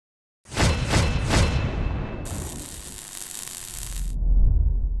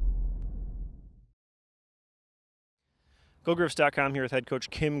GoGriffs.com here with head coach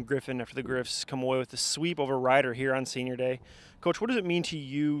Kim Griffin after the Griffs come away with a sweep over Ryder here on Senior Day. Coach, what does it mean to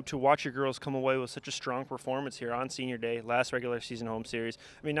you to watch your girls come away with such a strong performance here on Senior Day, last regular season home series?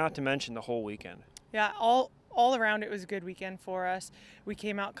 I mean, not to mention the whole weekend. Yeah, all around it was a good weekend for us. We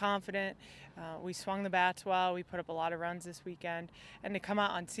came out confident. We swung the bats well. We put up a lot of runs this weekend. And to come out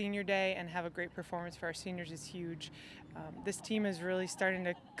on Senior Day and have a great performance for our seniors is huge. This team is really starting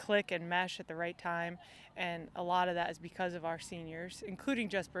to click and mesh at the right time. And a lot of that is because of our seniors, including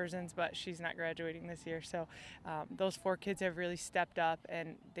Jess Berzins, but she's not graduating this year. So those four kids have really stepped up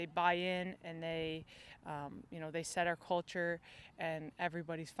and they buy in and they set our culture and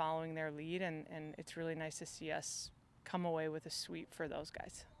everybody's following their lead. And it's really nice to see us come away with a sweep for those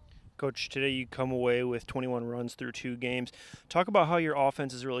guys. Coach, today you come away with 21 runs through 2 games. Talk about how your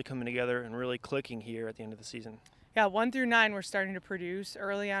offense is really coming together and really clicking here at the end of the season. Yeah, 1 through 9 we're starting to produce.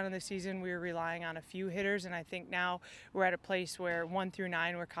 Early on in the season we were relying on a few hitters, and I think now we're at a place where 1 through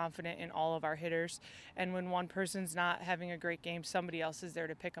 9 we're confident in all of our hitters. And when one person's not having a great game, somebody else is there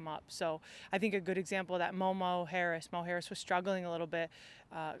to pick them up. So I think a good example of that, Mo Harris. Mo Harris was struggling a little bit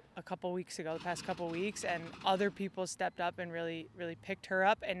the past couple weeks, and other people stepped up and really picked her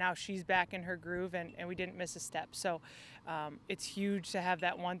up, and now she's back in her groove, and we didn't miss a step. So it's huge to have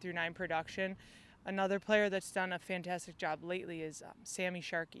that 1 through 9 production. Another player that's done a fantastic job lately is Sammy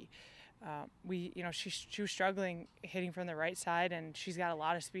Sharkey. She was struggling hitting from the right side, and she's got a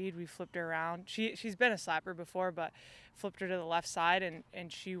lot of speed. We flipped her around. She's been a slapper before, but flipped her to the left side,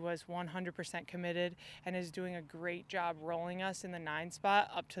 and she was 100% committed and is doing a great job rolling us in the 9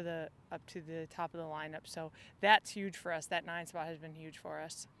 spot up to the top of the lineup. So that's huge for us. That 9 spot has been huge for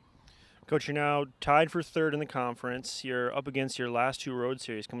us. Coach, you're now tied for 3rd in the conference. You're up against your last 2 road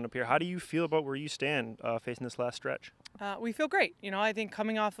series coming up here. How do you feel about where you stand facing this last stretch? We feel great. I think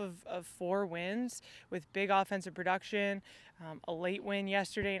coming off of 4 wins with big offensive production, a late win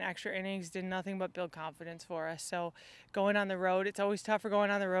yesterday in extra innings did nothing but build confidence for us. So going on the road, it's always tougher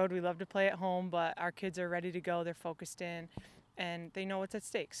going on the road. We love to play at home, but our kids are ready to go. They're focused in, and they know what's at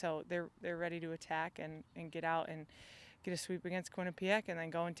stake. So they're ready to attack and get out and get a sweep against Quinnipiac, and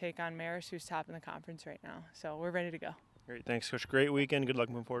then go and take on Marist, who's top in the conference right now. So we're ready to go. Great. Thanks, Coach. Great weekend. Good luck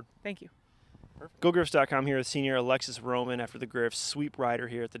moving forward. Thank you. GoGriffs.com here with senior Alexis Roman after the Griffs sweep Ryder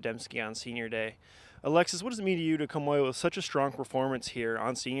here at the Dembski on Senior Day. Alexis, what does it mean to you to come away with such a strong performance here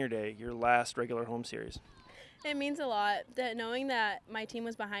on Senior Day, your last regular home series? It means a lot that knowing that my team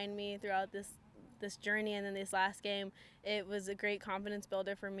was behind me throughout this journey, and then this last game, it was a great confidence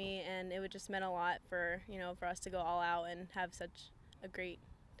builder for me, and it would just meant a lot for us to go all out and have such a great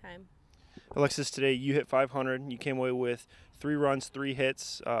time. Alexis, today you hit 500. You came away with 3 runs, 3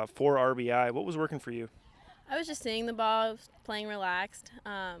 hits, 4 RBI. What was working for you? I was just seeing the ball, playing relaxed.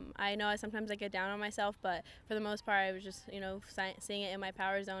 I know sometimes I get down on myself, but for the most part, I was just seeing it in my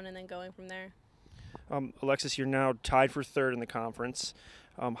power zone and then going from there. Alexis, you're now tied for 3rd in the conference.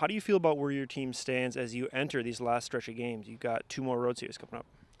 How do you feel about where your team stands as you enter these last stretch of games? You've got 2 more road series coming up.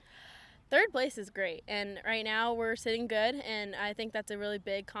 3rd place is great, and right now we're sitting good, and I think that's a really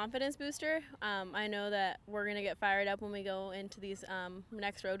big confidence booster. I know that we're going to get fired up when we go into these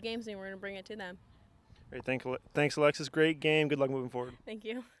next road games, and we're going to bring it to them. Great. Thanks, Alexis. Great game. Good luck moving forward. Thank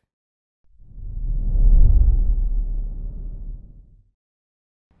you.